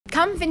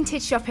Come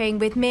vintage shopping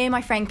with me and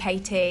my friend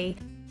Katie.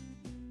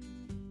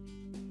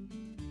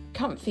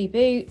 Comfy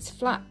boots,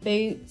 flat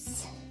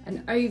boots,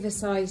 an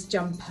oversized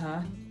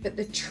jumper. But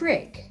the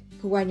trick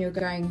for when you're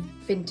going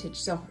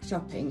vintage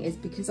shopping is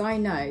because I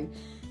know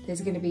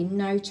there's going to be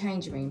no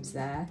changing rooms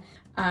there,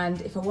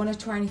 and if I want to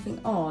try anything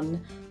on,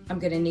 I'm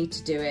going to need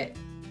to do it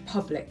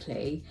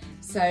publicly.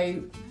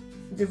 So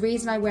the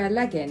reason I wear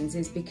leggings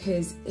is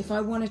because if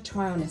I want to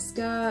try on a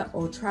skirt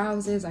or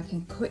trousers, I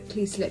can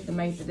quickly slip them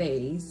over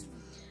these.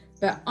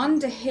 But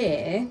under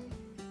here,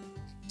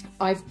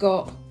 I've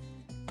got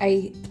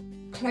a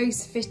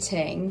close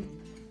fitting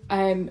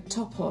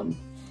top on.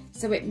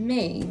 So it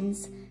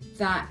means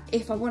that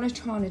if I want to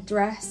try on a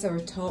dress or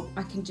a top,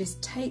 I can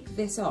just take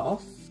this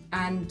off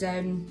and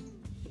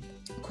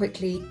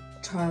quickly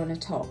try on a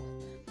top.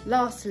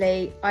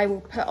 Lastly, I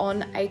will put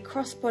on a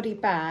crossbody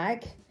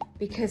bag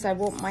because I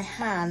want my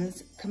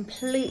hands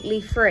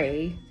completely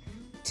free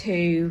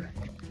to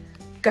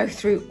go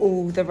through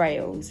all the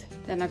rails.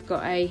 Then I've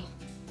got a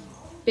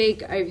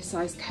big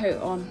oversized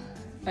coat on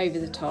over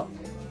the top.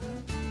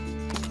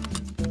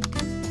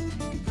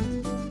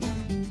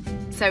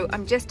 So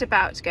I'm just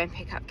about to go and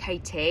pick up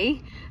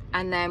Katie,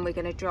 and then we're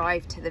going to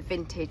drive to the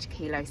vintage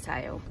kilo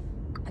sale.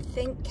 I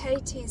think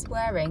Katie's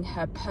wearing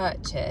her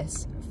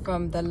purchase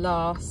from the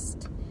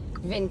last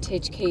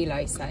vintage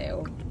kilo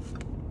sale.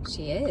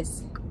 She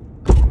is.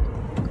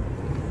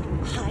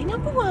 Hi,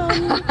 number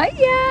one.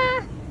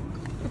 Hiya!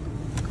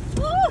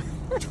 Oh,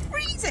 it's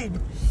freezing.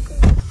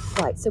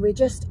 Right, so we're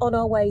just on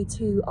our way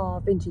to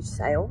our vintage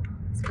sale.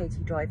 It's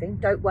Katie driving.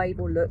 Don't wave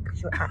or look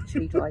because you're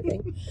actually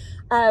driving.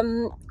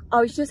 I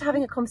was just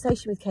having a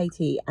conversation with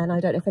Katie, and I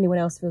don't know if anyone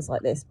else feels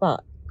like this,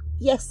 but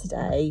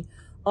yesterday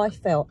I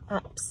felt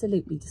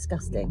absolutely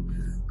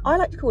disgusting. I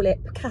like to call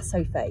it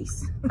Picasso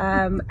face.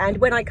 And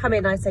when I come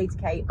in, I say to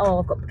Kate, oh,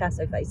 I've got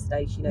Picasso face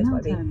today. She knows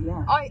what I mean.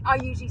 Yeah. I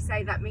usually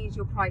say that means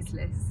you're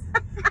priceless.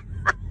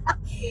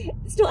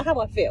 It's not how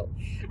I feel.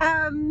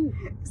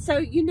 So,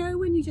 you know,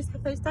 when you just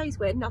have those days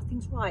where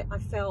nothing's right, I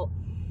felt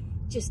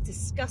just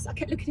disgusted. I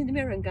kept looking in the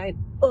mirror and going,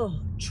 oh,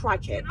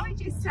 tragic. Can I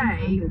just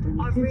say,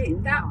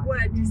 that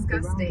word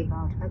disgusting,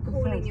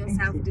 calling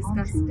yourself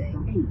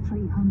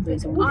disgusting,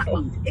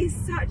 is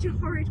such a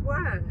horrid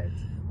word.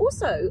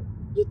 Also,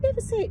 you'd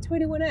never say it to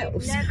anyone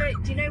else. Never.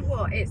 Do you know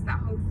what? It's that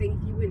whole thing.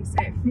 If you wouldn't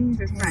say it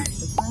to a friend,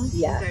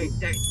 yeah, don't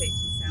say it to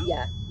yourself.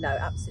 Yeah, no,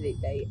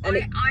 absolutely. And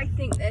I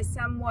think there's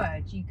some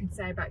words you could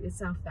say about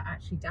yourself that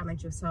actually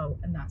damage your soul,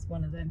 and that's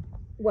one of them.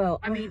 Well,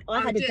 I mean,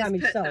 I had a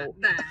damaged soul.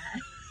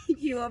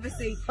 You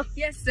obviously,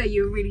 yesterday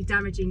you were really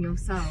damaging your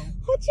soul.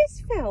 I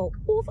just felt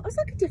awful. I was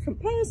like a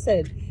different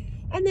person.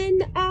 And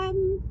then,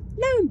 lo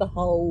and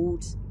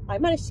behold, I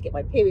managed to get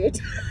my period.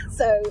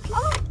 So,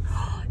 oh,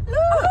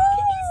 look,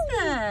 it is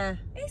there.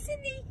 It's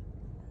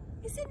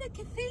in the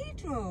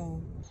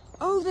cathedral.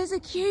 Oh, there's a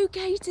queue,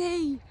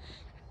 Katie.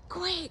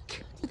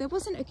 Quick. There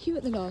wasn't a queue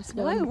at the last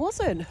one. No, it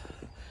wasn't.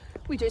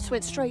 We just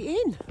went straight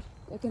in.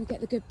 They're going to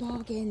get the good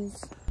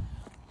bargains.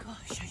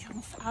 Gosh,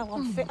 how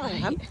unfit I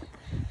am.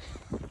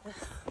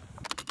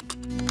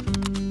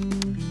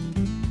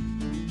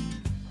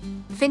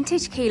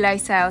 Vintage kilo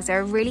sales are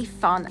a really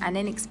fun and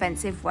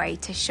inexpensive way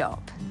to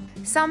shop.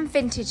 Some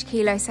vintage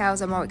kilo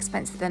sales are more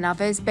expensive than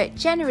others, but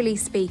generally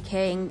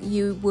speaking,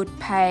 you would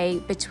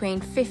pay between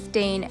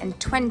 £15 and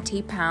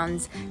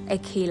 £20 a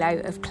kilo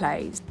of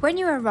clothes. When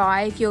you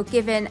arrive, you're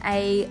given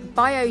a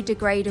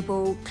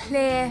biodegradable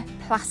clear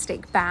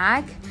plastic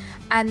bag,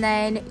 and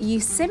then you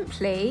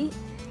simply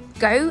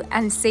go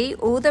and see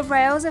all the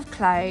rails of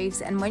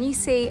clothes, and when you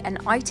see an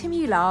item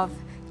you love,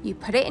 you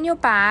put it in your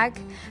bag,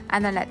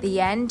 and then at the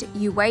end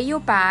you weigh your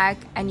bag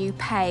and you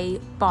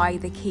pay by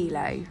the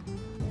kilo.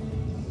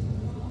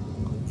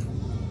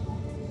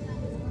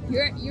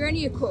 You're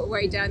only a quarter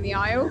way down the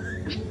aisle.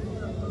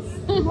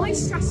 My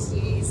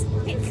strategy is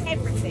pick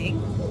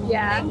everything,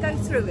 then go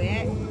through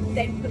it,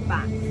 then put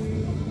back.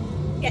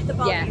 Get the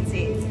bargains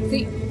in. So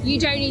you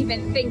don't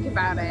even think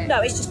about it.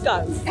 No, it's just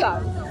go.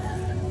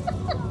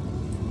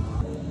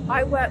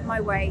 I work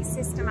my way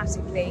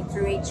systematically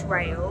through each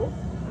rail.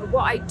 But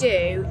what I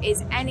do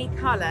is any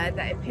colour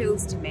that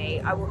appeals to me,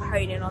 I will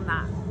hone in on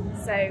that.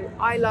 So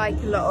I like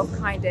a lot of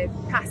kind of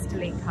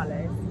pastel-y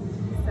colours,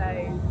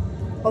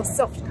 or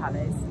soft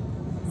colours.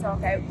 So I'll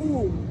go,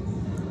 ooh,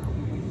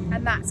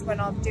 and that's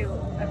when I'll do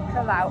a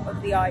pull out of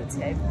the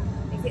item.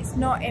 If it's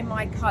not in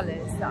my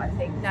colours that I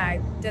think,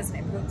 no, doesn't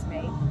appeal to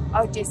me,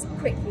 I'll just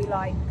quickly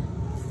like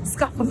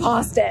scupper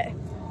past it.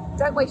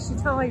 Don't waste your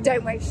time.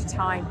 Don't waste your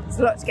time. There's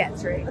a lot to get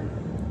through.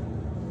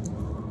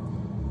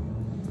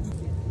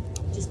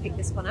 Just pick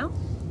this one out.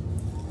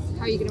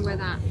 How are you going to wear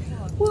that?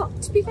 Well,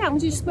 to be fair, I'm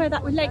going to just wear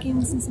that with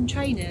leggings and some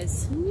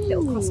trainers.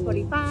 Little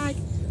crossbody bag.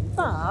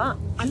 But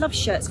I love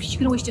shirts because you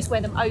can always just wear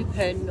them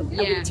open with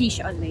a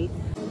t-shirt underneath.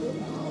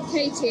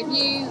 Katie, have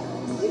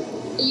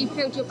you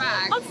filled your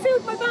bag? I've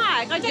filled my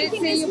bag. I don't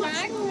think there's your much.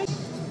 Bag?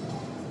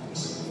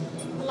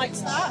 I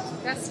liked that.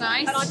 That's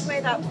nice. And I'd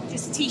wear that with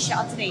just a t-shirt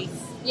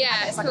underneath.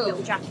 Yeah, it's cool. like a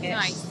little jacket.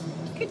 Nice.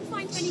 couldn't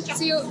find any jackets.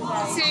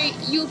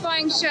 So you're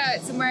buying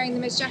shirts and wearing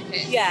them as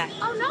jackets? Yeah.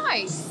 Oh,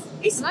 nice.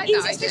 It's I like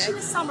easy, that especially in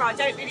the summer. I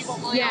don't really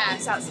want my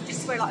arms out, so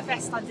just wear like a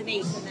vest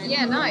underneath and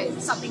then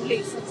nice. something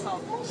loose on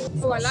top.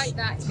 Oh, I like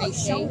that, Like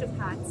Katie. shoulder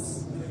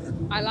pads.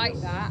 I like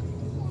that.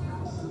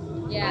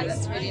 Yeah,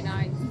 that's really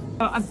nice.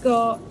 I've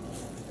got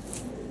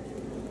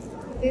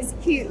this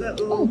cute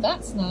little... Oh,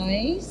 that's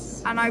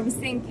nice. And I was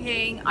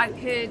thinking I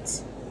could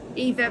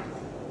either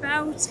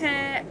belt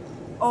it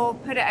or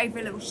put it over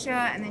a little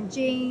shirt and then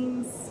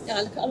jeans.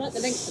 Yeah, I like the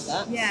length of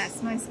that. Yeah,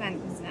 it's nice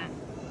length, isn't it?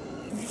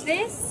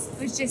 This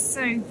was just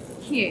so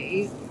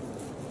cute.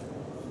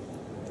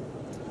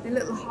 The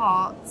little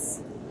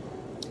hearts.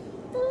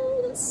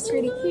 Oh, that's It's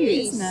really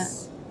cute, isn't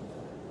it?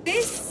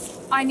 This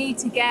I need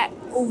to get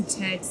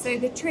altered. So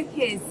the trick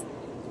is,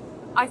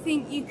 I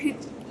think you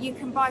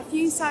can buy a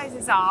few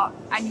sizes up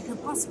and you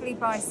could possibly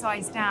buy a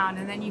size down,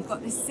 and then you've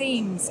got the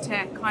seams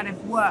to kind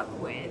of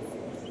work with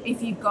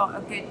if you've got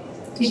a good...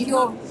 You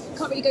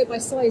can't really go by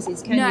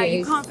sizes, can you? No,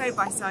 you can't go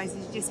by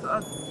sizes. You just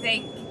got to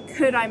think,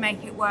 could I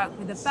make it work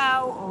with a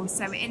belt or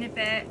sew it in a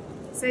bit?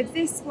 So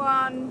this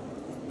one,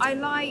 I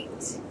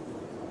liked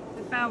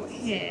the belt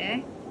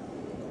here,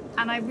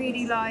 and I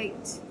really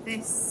liked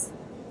this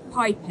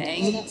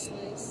piping. Oh, that's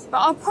nice. But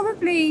I'll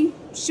probably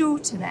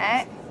shorten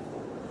it.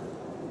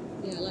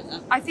 Yeah, I like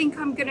that. I think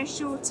I'm going to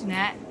shorten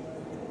it,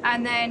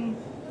 and then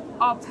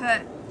I'll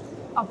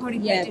probably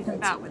put a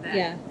different belt with it.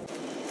 Yeah.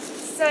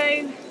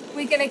 So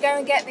we're going to go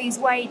and get these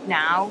weighed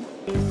now.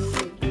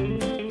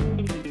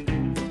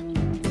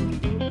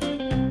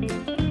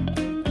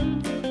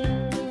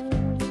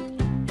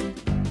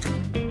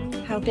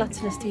 How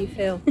gluttonous do you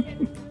feel?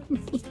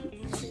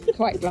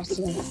 Quite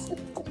gluttonous.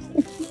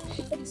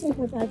 Let's take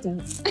my bag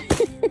down.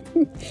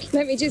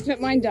 Let me just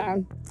put mine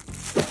down.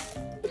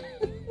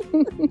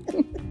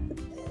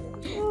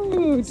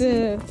 Oh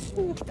dear.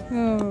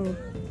 Oh.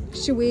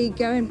 Shall we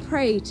go and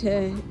pray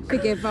to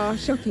forgive our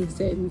shopping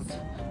sins?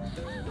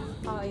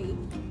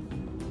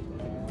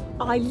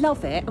 I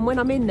love it, and when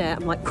I'm in there,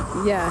 I'm like,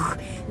 Yeah.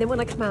 And then when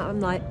I come out,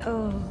 I'm like,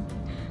 oh.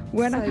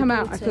 When I So come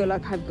out, I guilty. feel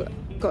like I've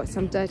got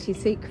some dirty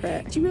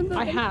secret. Do you remember?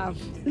 I have.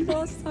 The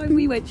last time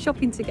we went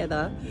shopping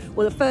together,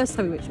 well, the first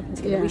time we went shopping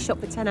together, Yeah. we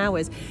shopped for 10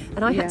 hours,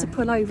 and I had to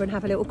pull over and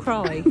have a little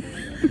cry,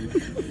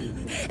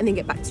 and then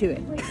get back to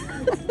it.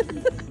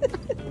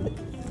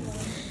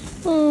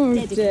 Oh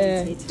Dedicated.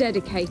 dear.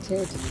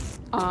 Dedicated.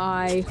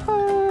 I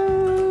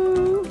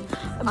hope.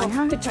 I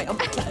have to try on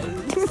my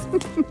clothes.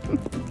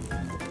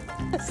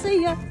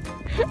 See ya.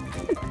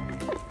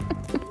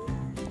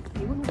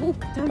 You wouldn't walk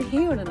down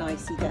here on an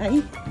icy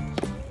day,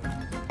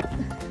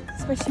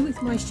 especially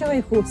with my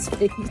shy horse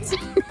feet.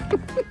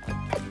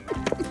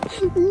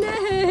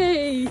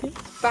 Nay.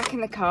 Back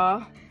in the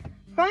car.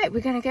 Right,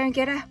 we're going to go and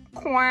get a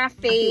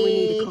coffee. We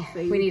need a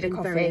coffee. We need a It's been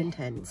coffee. Very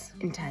intense.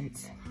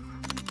 Intense.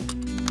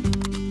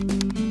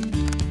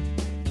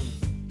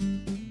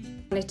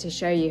 I wanted to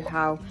show you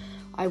how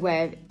I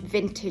wear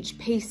vintage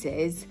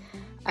pieces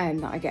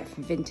that I get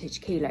from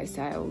Vintage Kilo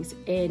sales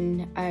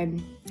in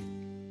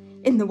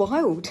the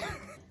wild.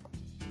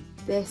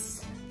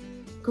 This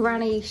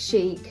granny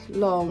chic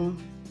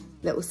long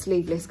little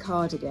sleeveless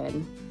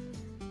cardigan.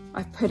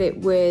 I've put it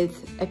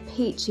with a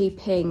peachy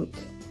pink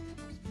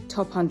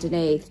top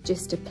underneath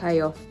just to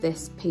play off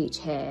this peach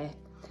here,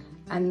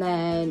 and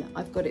then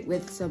I've got it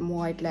with some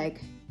wide leg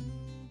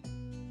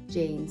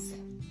jeans.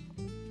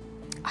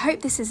 I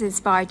hope this has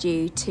inspired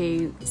you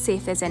to see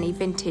if there's any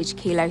Vintage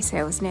Kilo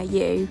sales near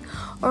you,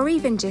 or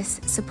even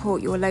just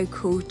support your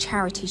local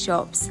charity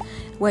shops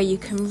where you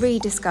can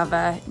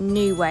rediscover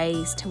new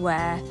ways to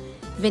wear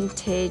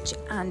vintage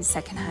and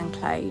secondhand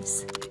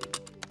clothes.